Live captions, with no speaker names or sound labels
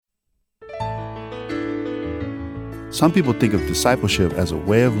Some people think of discipleship as a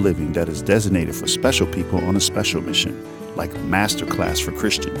way of living that is designated for special people on a special mission, like a master class for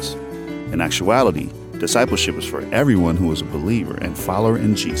Christians. In actuality, discipleship is for everyone who is a believer and follower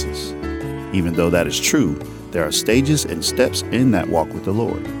in Jesus. Even though that is true, there are stages and steps in that walk with the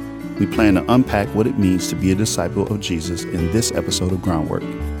Lord. We plan to unpack what it means to be a disciple of Jesus in this episode of Groundwork.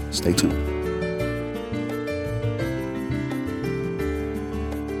 Stay tuned.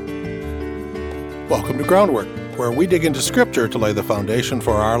 Welcome to Groundwork, where we dig into Scripture to lay the foundation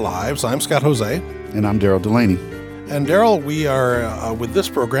for our lives. I'm Scott Jose. And I'm Daryl Delaney. And Daryl, we are, with this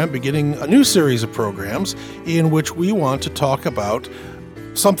program, beginning a new series of programs in which we want to talk about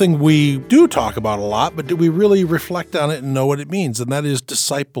something we do talk about a lot, but do we really reflect on it and know what it means? And that is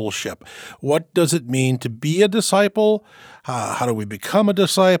discipleship. What does it mean to be a disciple? How do we become a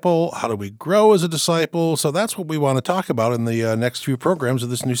disciple? How do we grow as a disciple? So that's what we want to talk about in the next few programs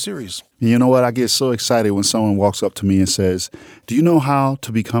of this new series. You know what? I get so excited when someone walks up to me and says, do you know how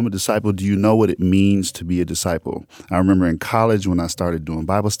to become a disciple? Do you know what it means to be a disciple? I remember in college when I started doing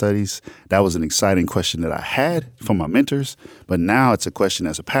Bible studies, that was an exciting question that I had from my mentors. But now it's a question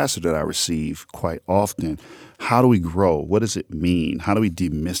as a pastor that I receive quite often. How do we grow? What does it mean? How do we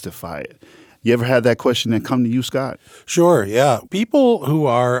demystify it? You ever had that question that come to you, Scott? Sure, yeah. People who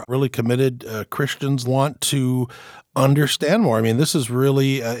are really committed Christians want to understand more. I mean, this is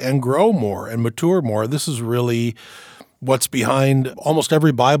really, and grow more and mature more. This is really what's behind almost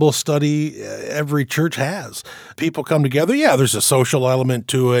every Bible study every church has. People come together. Yeah, there's a social element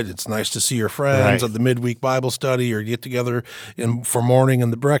to it. It's nice to see your friends at the midweek Bible study or get together for morning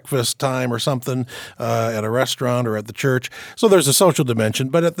and the breakfast time or something at a restaurant or at the church. So there's a social dimension.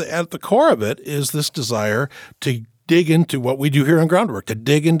 But at the core of it is this desire to dig into what we do here on Groundwork, to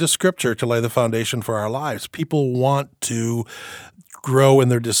dig into Scripture to lay the foundation for our lives. People want to grow in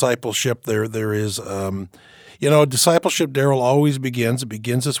their discipleship. There is discipleship, Daryl, always begins. It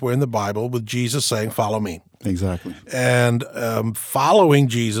begins this way in the Bible with Jesus saying, follow me. Exactly. And following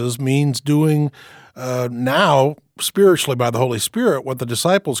Jesus means doing now spiritually by the Holy Spirit what the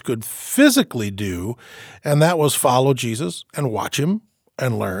disciples could physically do, and that was follow Jesus and watch him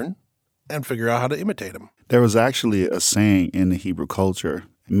and learn and figure out how to imitate him. There was actually a saying in the Hebrew culture,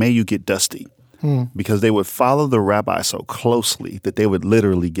 may you get dusty. Because they would follow the rabbi so closely that they would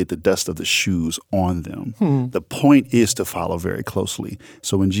literally get the dust of the shoes on them. The point is to follow very closely.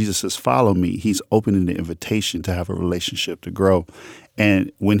 So when Jesus says, follow me, he's opening the invitation to have a relationship to grow.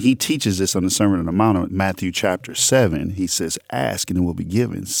 And when he teaches this on the Sermon on the Mount in Matthew chapter 7, he says, ask and it will be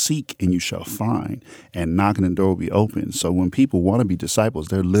given, seek and you shall find, and knock and the door will be open. So when people want to be disciples,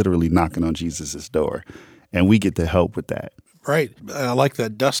 they're literally knocking on Jesus' door. And we get to help with that. Right. I like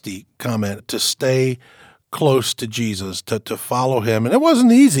that Dusty comment, to stay close to Jesus, to follow him. And it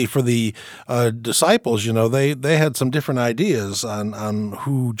wasn't easy for the disciples. You know, they had some different ideas on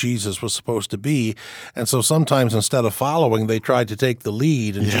who Jesus was supposed to be. And so sometimes instead of following, they tried to take the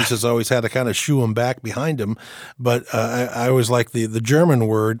lead, and Jesus always had to kind of shoo him back behind him. But I always like the German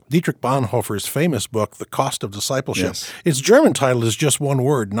word, Dietrich Bonhoeffer's famous book, The Cost of Discipleship. Yes. Its German title is just one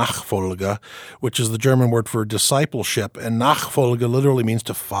word, Nachfolge, which is the German word for discipleship. And Nachfolge literally means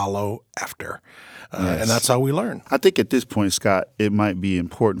to follow after. And that's how we learn. I think at this point, Scott, it might be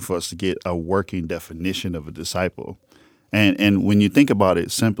important for us to get a working definition of a disciple. And when you think about it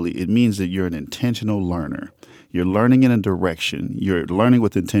simply, it means that you're an intentional learner. You're learning in a direction. You're learning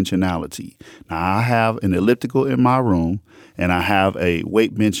with intentionality. Now, I have an elliptical in my room, and I have a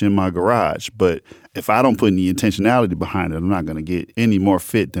weight bench in my garage. But if I don't put any intentionality behind it, I'm not going to get any more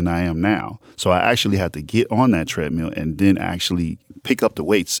fit than I am now. So I actually have to get on that treadmill and then actually pick up the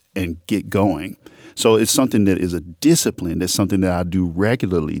weights and get going. So it's something that is a discipline. That's something that I do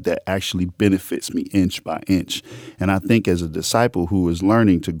regularly that actually benefits me inch by inch. And I think as a disciple who is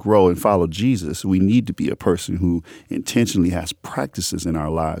learning to grow and follow Jesus, we need to be a person who intentionally has practices in our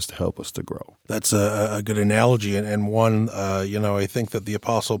lives to help us to grow. That's a good analogy, and one, I think that the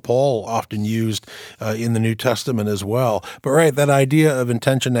Apostle Paul often used in the New Testament as well. But right, that idea of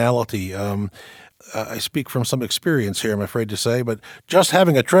intentionality, I speak from some experience here, I'm afraid to say, but just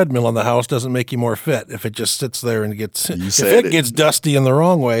having a treadmill in the house doesn't make you more fit if it just sits there and gets dusty in the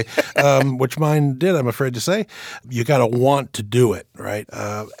wrong way, which mine did, I'm afraid to say. You got to want to do it, right?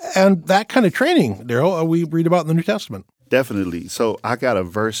 And that kind of training, Daryl, we read about in the New Testament. Definitely. So I got a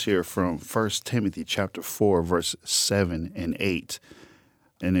verse here from 1 Timothy chapter 4, verse 7 and 8.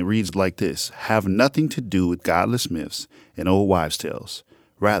 And it reads like this: have nothing to do with godless myths and old wives' tales.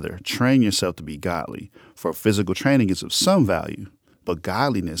 Rather, train yourself to be godly, for physical training is of some value, but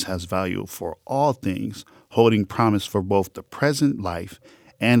godliness has value for all things, holding promise for both the present life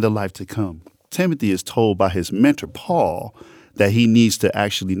and the life to come. Timothy is told by his mentor, Paul, that he needs to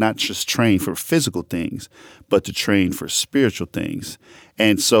actually not just train for physical things, but to train for spiritual things.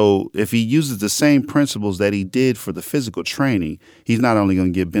 And so if he uses the same principles that he did for the physical training, he's not only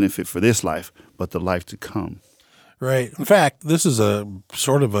going to get benefit for this life, but the life to come. Right. In fact, this is a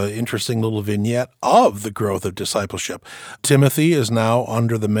sort of an interesting little vignette of the growth of discipleship. Timothy is now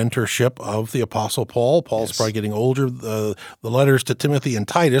under the mentorship of the Apostle Paul. Paul's probably getting older. The letters to Timothy and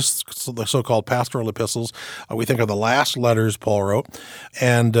Titus, the so-called pastoral epistles, we think are the last letters Paul wrote.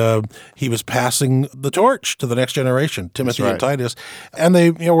 And he was passing the torch to the next generation, Timothy and Titus. And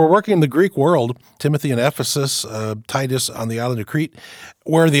they were working in the Greek world, Timothy in Ephesus, Titus on the island of Crete,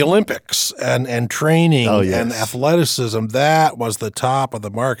 where the Olympics and training and athleticism, that was the top of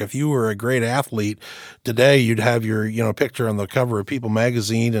the mark. If you were a great athlete today, you'd have your picture on the cover of People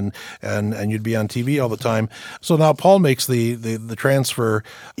magazine and you'd be on TV all the time. So now Paul makes the transfer.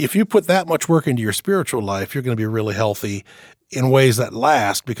 If you put that much work into your spiritual life, you're going to be really healthy in ways that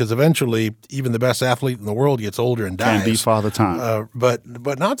last, because eventually even the best athlete in the world gets older and dies. Can't be Father Time. But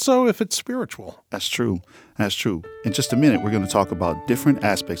not so if it's spiritual. That's true. That's true. In just a minute, we're going to talk about different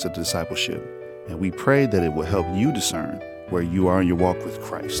aspects of discipleship, and we pray that it will help you discern where you are in your walk with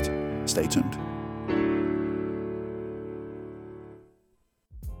Christ. Stay tuned.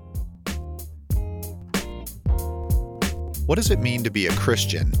 What does it mean to be a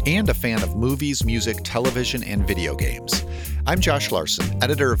Christian and a fan of movies, music, television, and video games? I'm Josh Larson,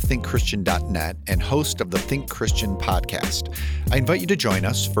 editor of ThinkChristian.net and host of the Think Christian podcast. I invite you to join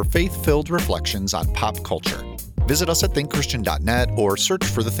us for faith-filled reflections on pop culture. Visit us at ThinkChristian.net or search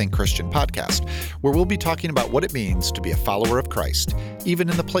for the Think Christian podcast, where we'll be talking about what it means to be a follower of Christ, even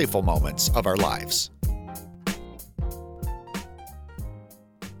in the playful moments of our lives.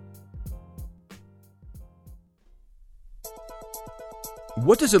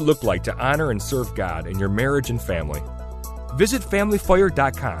 What does it look like to honor and serve God in your marriage and family? Visit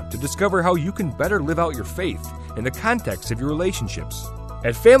FamilyFire.com to discover how you can better live out your faith in the context of your relationships.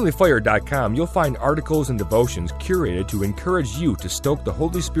 At FamilyFire.com, you'll find articles and devotions curated to encourage you to stoke the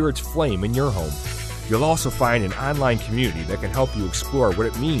Holy Spirit's flame in your home. You'll also find an online community that can help you explore what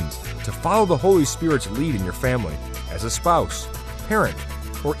it means to follow the Holy Spirit's lead in your family as a spouse, parent,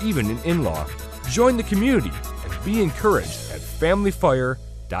 or even an in-law. Join the community and be encouraged at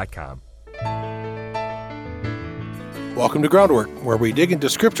FamilyFire.com. Welcome to Groundwork, where we dig into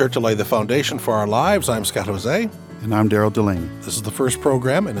Scripture to lay the foundation for our lives. I'm Scott Jose. And I'm Daryl Delaney. This is the first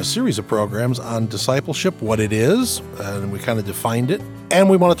program in a series of programs on discipleship, what it is, and we kind of defined it. And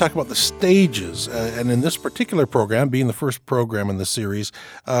we want to talk about the stages. And in this particular program, being the first program in the series,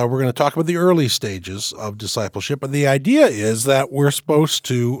 we're going to talk about the early stages of discipleship. And the idea is that we're supposed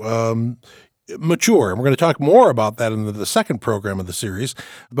to mature. And we're going to talk more about that in the second program of the series.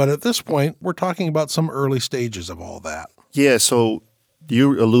 But at this point, we're talking about some early stages of all that. Yeah, so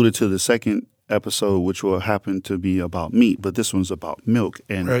you alluded to the second episode, which will happen to be about meat, but this one's about milk.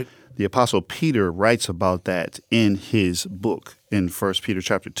 And the Apostle Peter writes about that in his book. In 1 Peter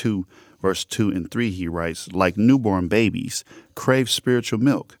chapter 2, verse 2 and 3, he writes, "Like newborn babies, crave spiritual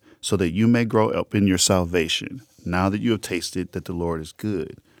milk, so that you may grow up in your salvation, now that you have tasted that the Lord is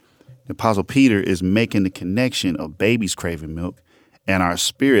good." The Apostle Peter is making the connection of babies craving milk and our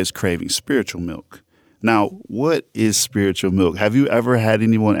spirits craving spiritual milk. Now, what is spiritual milk? Have you ever had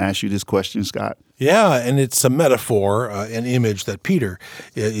anyone ask you this question, Scott? Yeah, and it's a metaphor, an image that Peter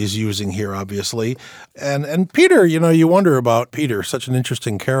is using here, obviously. And Peter, you wonder about Peter, such an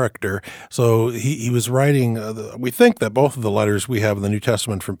interesting character. So he was writing, we think that both of the letters we have in the New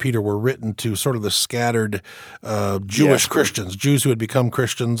Testament from Peter were written to sort of the scattered Jewish Christians, Jews who had become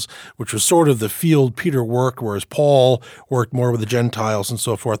Christians, which was sort of the field Peter worked, whereas Paul worked more with the Gentiles and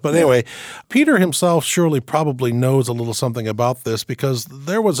so forth. But anyway, Peter himself surely probably knows a little something about this, because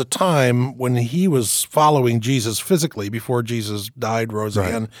there was a time when he was following Jesus physically before Jesus died, rose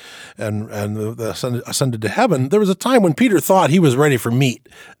again, and ascended to heaven. There was a time when Peter thought he was ready for meat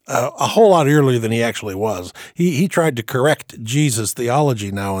a whole lot earlier than he actually was. He tried to correct Jesus'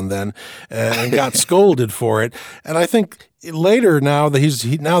 theology now and then and got scolded for it. And I think later, now that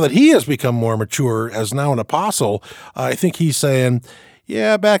he has become more mature as now an apostle, I think he's saying,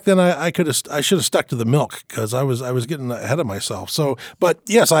 yeah, back then I should have stuck to the milk, because I was getting ahead of myself. So, but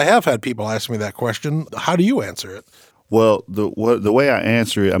yes, I have had people ask me that question. How do you answer it? Well, the way I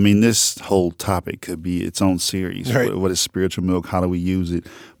answer it, I mean, this whole topic could be its own series. Right. What is spiritual milk? How do we use it?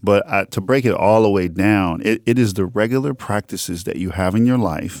 But to break it all the way down, it is the regular practices that you have in your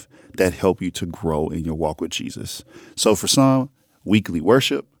life that help you to grow in your walk with Jesus. So for some, weekly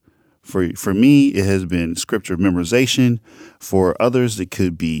worship. For me, it has been scripture memorization. For others, it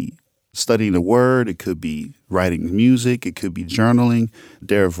could be studying the word. It could be writing music. It could be journaling.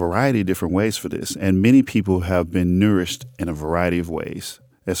 There are a variety of different ways for this. And many people have been nourished in a variety of ways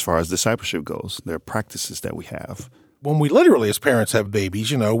as far as discipleship goes. There are practices that we have. When we literally, as parents, have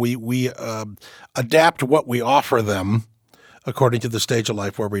babies, we adapt what we offer them according to the stage of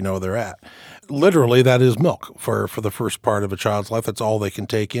life where we know they're at. Literally, that is milk for the first part of a child's life. That's all they can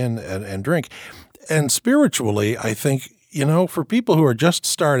take in and drink. And spiritually, I think, for people who are just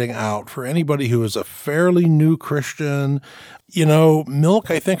starting out, for anybody who is a fairly new Christian, milk,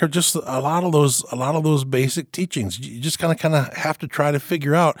 I think, are just a lot of those basic teachings. You just kind of have to try to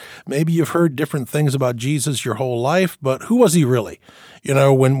figure out. Maybe you've heard different things about Jesus your whole life, but who was he really?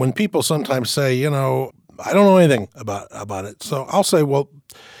 When people sometimes say, I don't know anything about it. So I'll say, well,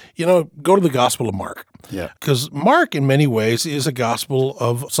 go to the Gospel of Mark. Yeah. Because Mark, in many ways, is a gospel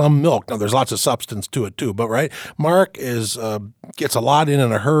of some milk. Now, there's lots of substance to it, too. But, right, Mark gets a lot in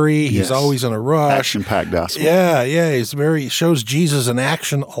a hurry. He's Yes. always in a rush. Action-packed gospel. Yeah. He shows Jesus in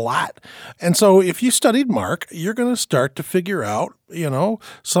action a lot. And so if you studied Mark, you're going to start to figure out,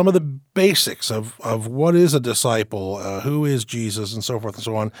 some of the basics of what is a disciple, who is Jesus, and so forth and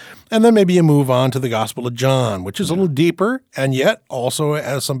so on. And then maybe you move on to the Gospel of John, which is a little deeper and yet also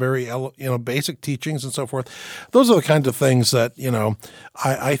has some very, basic teachings and so forth. Those are the kinds of things that,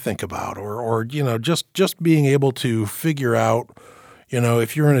 I think about or just being able to figure out,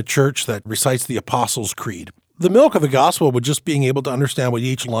 if you're in a church that recites the Apostles' Creed. The milk of the gospel would just being able to understand what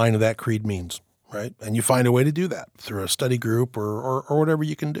each line of that creed means. Right. And you find a way to do that through a study group or whatever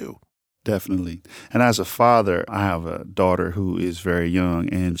you can do. Definitely. And as a father, I have a daughter who is very young,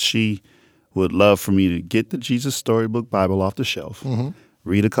 and she would love for me to get the Jesus Storybook Bible off the shelf,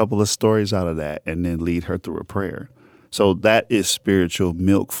 read a couple of stories out of that, and then lead her through a prayer. So that is spiritual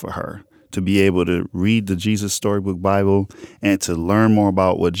milk for her, to be able to read the Jesus Storybook Bible and to learn more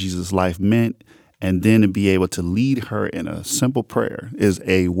about what Jesus' life meant. And then to be able to lead her in a simple prayer is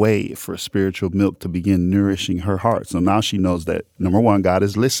a way for spiritual milk to begin nourishing her heart. So now she knows that, number one, God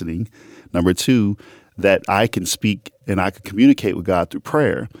is listening. Number two, that I can speak and I can communicate with God through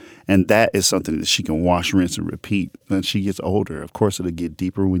prayer. And that is something that she can wash, rinse, and repeat when she gets older. Of course, it'll get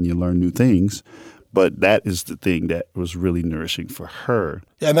deeper when you learn new things. But that is the thing that was really nourishing for her.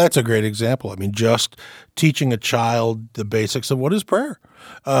 Yeah, and that's a great example. I mean, just teaching a child the basics of what is prayer.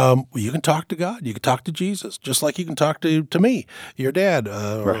 You can talk to God. You can talk to Jesus, just like you can talk to me, your dad,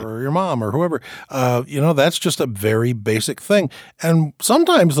 or your mom, or whoever. That's just a very basic thing. And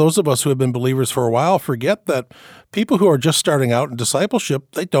sometimes those of us who have been believers for a while forget that people who are just starting out in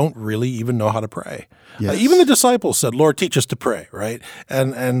discipleship, they don't really even know how to pray. Yes. Even the disciples said, "Lord, teach us to pray," right?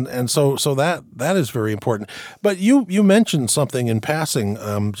 And so that is very important. But you mentioned something in passing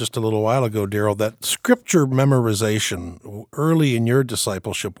just a little while ago, Daryl, that scripture memorization early in your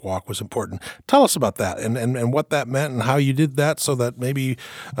discipleship walk was important. Tell us about that and what that meant and how you did that so that maybe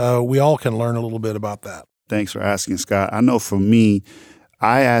we all can learn a little bit about that. Thanks for asking, Scott. I know for me,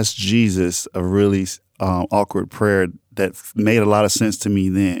 I asked Jesus a really awkward prayer that made a lot of sense to me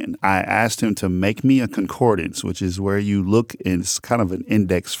then. I asked him to make me a concordance, which is where you look, and it's kind of an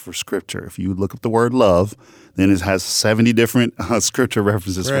index for scripture. If you look up the word love, then it has 70 different scripture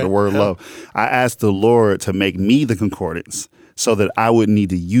references for the word love. I asked the Lord to make me the concordance so that I wouldn't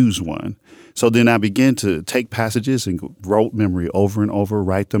need to use one. So then I began to take passages and rote memory over and over,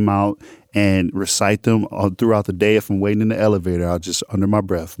 write them out, and recite them throughout the day. If I'm waiting in the elevator, I'll just, under my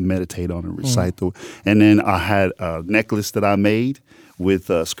breath, meditate on and recite them. And then I had a necklace that I made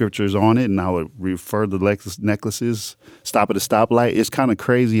with scriptures on it, and I would refer the necklaces, stop at a stoplight. It's kind of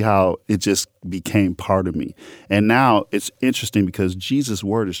crazy how it just became part of me. And now it's interesting because Jesus'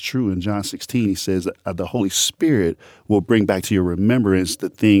 word is true. In John 16, he says the Holy Spirit will bring back to your remembrance the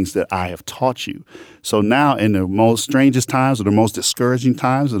things that I have taught you. So now in the most strangest times or the most discouraging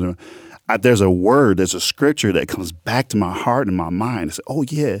times, there's a word, there's a scripture that comes back to my heart and my mind. It's, oh,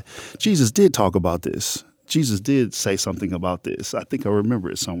 yeah, Jesus did talk about this. Jesus did say something about this. I think I remember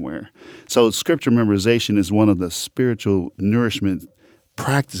it somewhere. So scripture memorization is one of the spiritual nourishment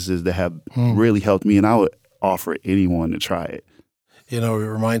practices that have really helped me, and I would offer anyone to try it. It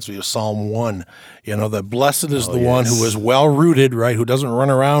reminds me of Psalm 1, that blessed is the one who is well-rooted, right, who doesn't run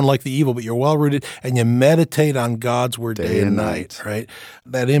around like the evil, but you're well-rooted, and you meditate on God's word day and night, right?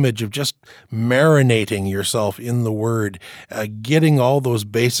 That image of just marinating yourself in the word, getting all those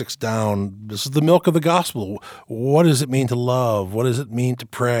basics down. This is the milk of the gospel. What does it mean to love? What does it mean to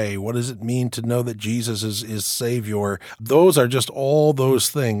pray? What does it mean to know that Jesus is Savior? Those are just all those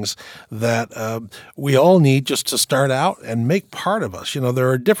things that we all need just to start out and make part of us. us. There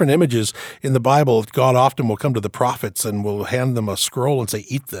are different images in the Bible. God often will come to the prophets and will hand them a scroll and say,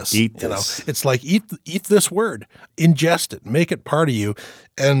 eat this. Eat this. It's like, eat this word, ingest it, make it part of you.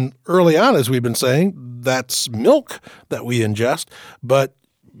 And early on, as we've been saying, that's milk that we ingest, but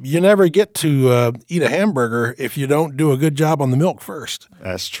you never get to eat a hamburger if you don't do a good job on the milk first.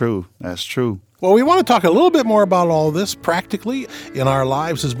 That's true. That's true. Well, we want to talk a little bit more about all this practically in our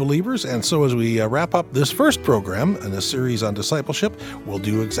lives as believers. And so as we wrap up this first program in a series on discipleship, we'll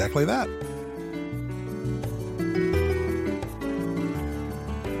do exactly that.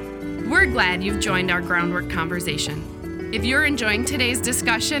 We're glad you've joined our Groundwork conversation. If you're enjoying today's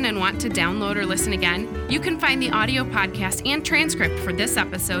discussion and want to download or listen again, you can find the audio podcast and transcript for this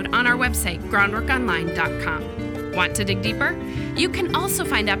episode on our website, groundworkonline.com. Want to dig deeper? You can also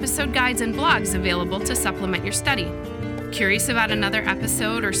find episode guides and blogs available to supplement your study. Curious about another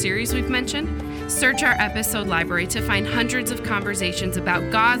episode or series we've mentioned? Search our episode library to find hundreds of conversations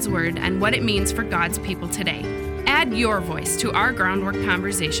about God's Word and what it means for God's people today. Add your voice to our Groundwork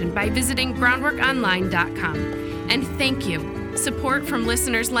conversation by visiting groundworkonline.com. And thank you. Support from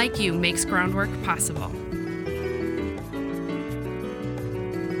listeners like you makes Groundwork possible.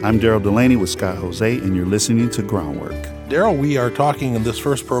 I'm Daryl Delaney with Scott Jose, and you're listening to Groundwork. Daryl, we are talking in this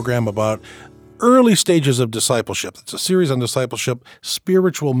first program about early stages of discipleship. It's a series on discipleship,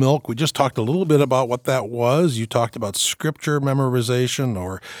 spiritual milk. We just talked a little bit about what that was. You talked about scripture memorization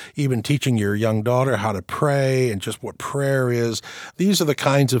or even teaching your young daughter how to pray and just what prayer is. These are the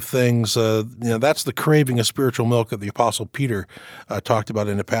kinds of things, that's the craving of spiritual milk that the Apostle Peter talked about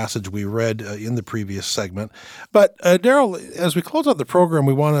in a passage we read in the previous segment. But Daryl, as we close out the program,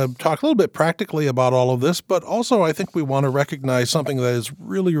 we want to talk a little bit practically about all of this, but also I think we want to recognize something that is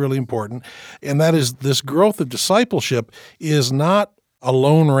really, really important. And that is this growth of discipleship is not a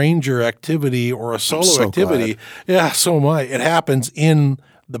Lone Ranger activity or a solo activity. Glad. Yeah, so am I. It happens in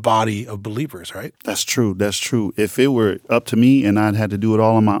the body of believers, right? That's true. That's true. If it were up to me and I'd had to do it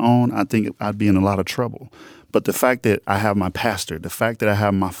all on my own, I think I'd be in a lot of trouble. But the fact that I have my pastor, the fact that I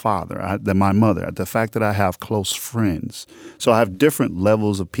have my father, my mother, the fact that I have close friends. So I have different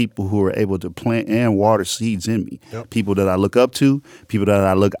levels of people who are able to plant and water seeds in me. Yep. People that I look up to, people that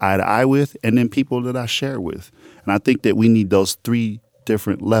I look eye to eye with, and then people that I share with. And I think that we need those three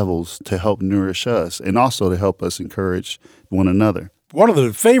different levels to help nourish us and also to help us encourage one another. One of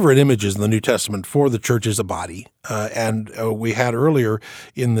the favorite images in the New Testament for the church is a body. And we had earlier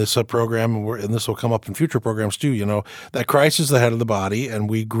in this program, and this will come up in future programs too, that Christ is the head of the body and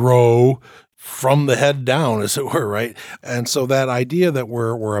we grow from the head down, as it were, right? And so that idea that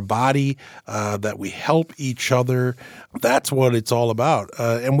we're a body, that we help each other, that's what it's all about.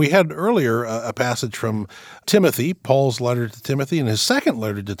 And we had earlier a passage from Timothy, Paul's letter to Timothy. In his second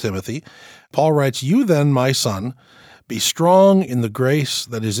letter to Timothy, Paul writes, "You then, my son, be strong in the grace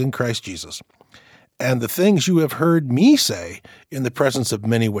that is in Christ Jesus. And the things you have heard me say in the presence of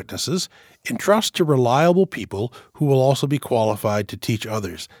many witnesses, entrust to reliable people who will also be qualified to teach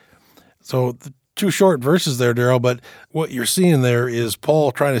others." So the two short verses there, Daryl, but what you're seeing there is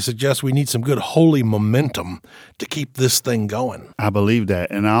Paul trying to suggest we need some good holy momentum to keep this thing going. I believe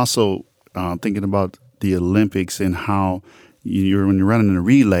that. And I also thinking about the Olympics and how when you're running a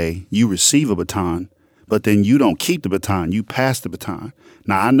relay, you receive a baton, but then you don't keep the baton, you pass the baton.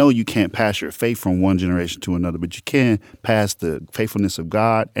 Now, I know you can't pass your faith from one generation to another, but you can pass the faithfulness of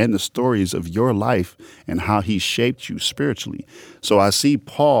God and the stories of your life and how he shaped you spiritually. So I see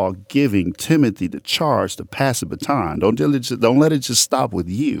Paul giving Timothy the charge to pass the baton. Don't let it just stop with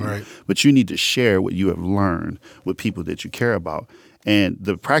you, right. But you need to share what you have learned with people that you care about. And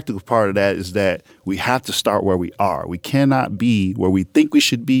the practical part of that is that we have to start where we are. We cannot be where we think we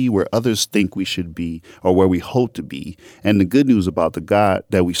should be, where others think we should be, or where we hope to be. And the good news about the God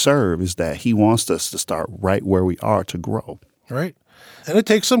that we serve is that he wants us to start right where we are to grow. Right. And it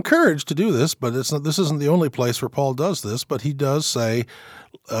takes some courage to do this, but this isn't the only place where Paul does this, but he does say,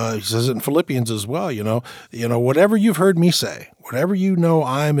 he says it in Philippians as well, whatever you've heard me say, whatever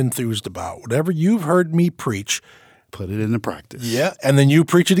I'm enthused about, whatever you've heard me preach, put it into practice. Yeah, and then you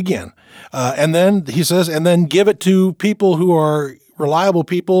preach it again. And then he says, and then give it to people who are reliable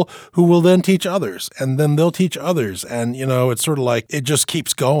people who will then teach others, and then they'll teach others. And, it's sort of like it just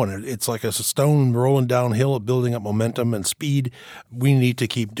keeps going. It's like a stone rolling downhill, building up momentum and speed. We need to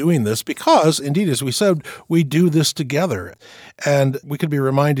keep doing this because, indeed, as we said, we do this together. And we could be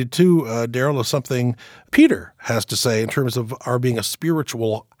reminded, too, Daryl, of something Peter has to say in terms of our being a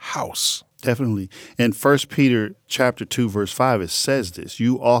spiritual house. Definitely. In 1 Peter chapter 2, verse 5, it says this: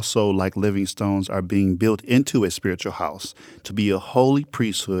 you also, like living stones, are being built into a spiritual house to be a holy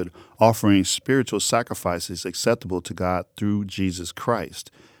priesthood, offering spiritual sacrifices acceptable to God through Jesus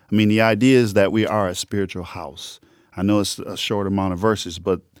Christ. I mean, the idea is that we are a spiritual house. I know it's a short amount of verses,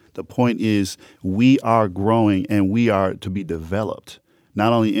 but the point is we are growing and we are to be developed.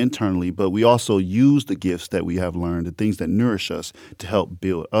 Not only internally, but we also use the gifts that we have learned, the things that nourish us, to help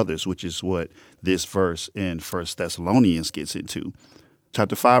build others, which is what this verse in 1 Thessalonians gets into.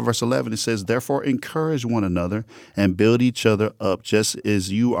 Chapter 5, verse 11, it says, therefore encourage one another and build each other up just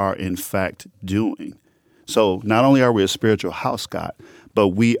as you are in fact doing. So not only are we a spiritual house, Scott, but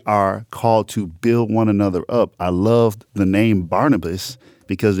we are called to build one another up. I loved the name Barnabas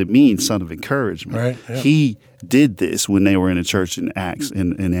because it means son of encouragement. Right, yeah. He did this when they were in a church in Acts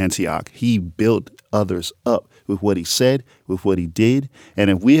in Antioch. He built others up with what he said, with what he did. And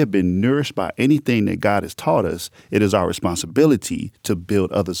if we have been nourished by anything that God has taught us, it is our responsibility to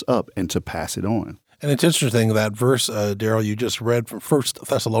build others up and to pass it on. And it's interesting that verse, Daryl, you just read from 1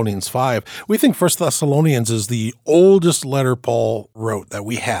 Thessalonians 5. We think 1 Thessalonians is the oldest letter Paul wrote that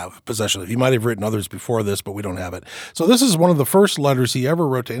we have possession of. He might have written others before this, but we don't have it. So this is one of the first letters he ever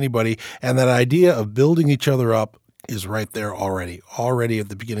wrote to anybody, and that idea of building each other up is right there already at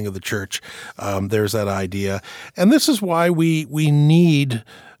the beginning of the church. There's that idea. And this is why we need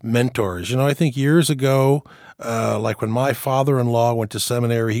mentors. You know, I think years ago, like when my father-in-law went to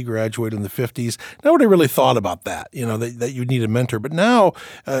seminary, he graduated in the 50s. Nobody really thought about that, you know, that you need a mentor. But now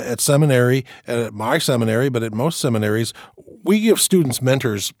at seminary, at my seminary, but at most seminaries, we give students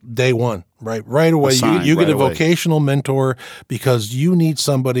mentors day one, right? Right away. You get a vocational mentor because you need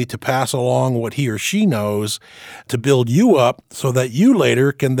somebody to pass along what he or she knows to build you up so that you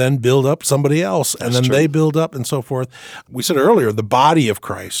later can then build up somebody else. And then they build up and so forth. We said earlier, the body of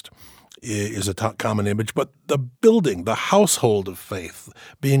Christ is a common image, but the building, the household of faith,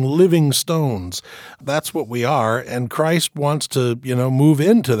 being living stones, that's what we are. And Christ wants to, move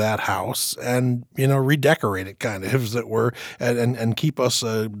into that house and, redecorate it kind of, as it were, and keep us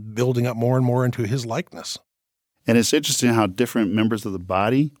building up more and more into his likeness. And it's interesting how different members of the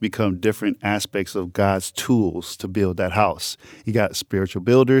body become different aspects of God's tools to build that house. You got spiritual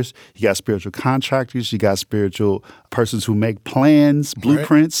builders, you got spiritual contractors, you got spiritual persons who make plans,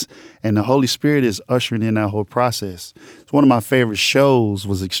 blueprints, and the Holy Spirit is ushering in that whole process. It's one of my favorite shows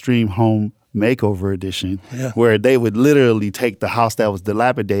was Extreme Home Makeover Edition, where they would literally take the house that was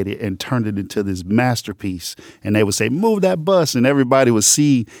dilapidated and turn it into this masterpiece. And they would say, move that bus, and everybody would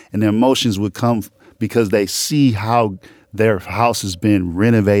see, and their emotions would come because they see how their house has been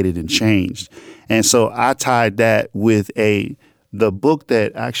renovated and changed. And so I tied that with the book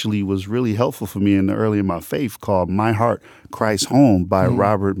that actually was really helpful for me early in my faith called My Heart, Christ's Home by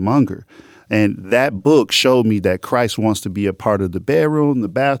Robert Munger. And that book showed me that Christ wants to be a part of the bedroom, the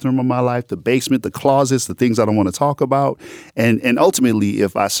bathroom of my life, the basement, the closets, the things I don't want to talk about. And ultimately,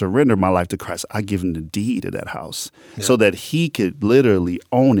 if I surrender my life to Christ, I give him the deed of that house so that he could literally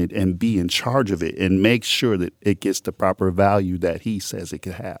own it and be in charge of it and make sure that it gets the proper value that he says it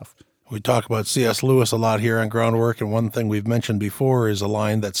could have. We talk about C.S. Lewis a lot here on Groundwork, and one thing we've mentioned before is a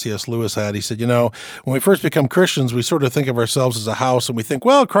line that C.S. Lewis had. He said, when we first become Christians, we sort of think of ourselves as a house, and we think,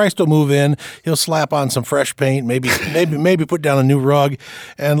 well, Christ will move in, he'll slap on some fresh paint, maybe put down a new rug.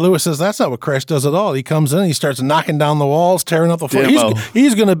 And Lewis says that's not what Christ does at all. He comes in, and he starts knocking down the walls, tearing up the floor.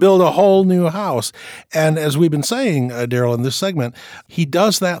 He's going to build a whole new house. And as we've been saying, Daryl, in this segment, he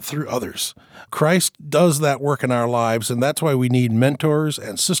does that through others. Christ does that work in our lives, and that's why we need mentors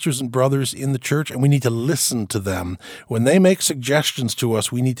and sisters and brothers in the church, and we need to listen to them. When they make suggestions to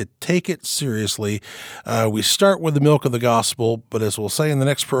us, we need to take it seriously. We start with the milk of the gospel, but as we'll say in the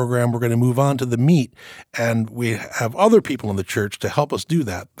next program, we're going to move on to the meat, and we have other people in the church to help us do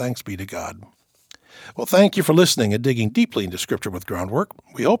that. Thanks be to God. Well, thank you for listening and digging deeply into Scripture with Groundwork.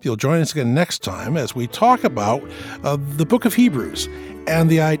 We hope you'll join us again next time as we talk about the book of Hebrews and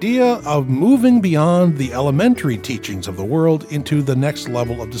the idea of moving beyond the elementary teachings of the world into the next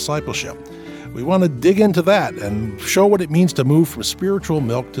level of discipleship. We want to dig into that and show what it means to move from spiritual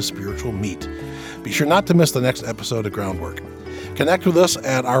milk to spiritual meat. Be sure not to miss the next episode of Groundwork. Connect with us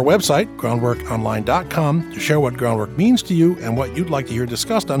at our website, groundworkonline.com, to share what Groundwork means to you and what you'd like to hear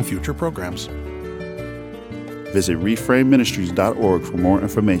discussed on future programs. Visit reframeministries.org for more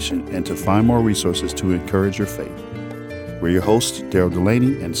information and to find more resources to encourage your faith. We're your hosts, Daryl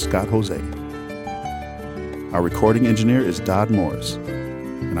Delaney and Scott Jose. Our recording engineer is Dodd Morris,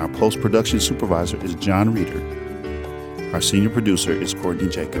 and our post-production supervisor is John Reeder. Our senior producer is Courtney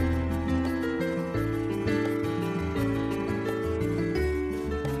Jacob.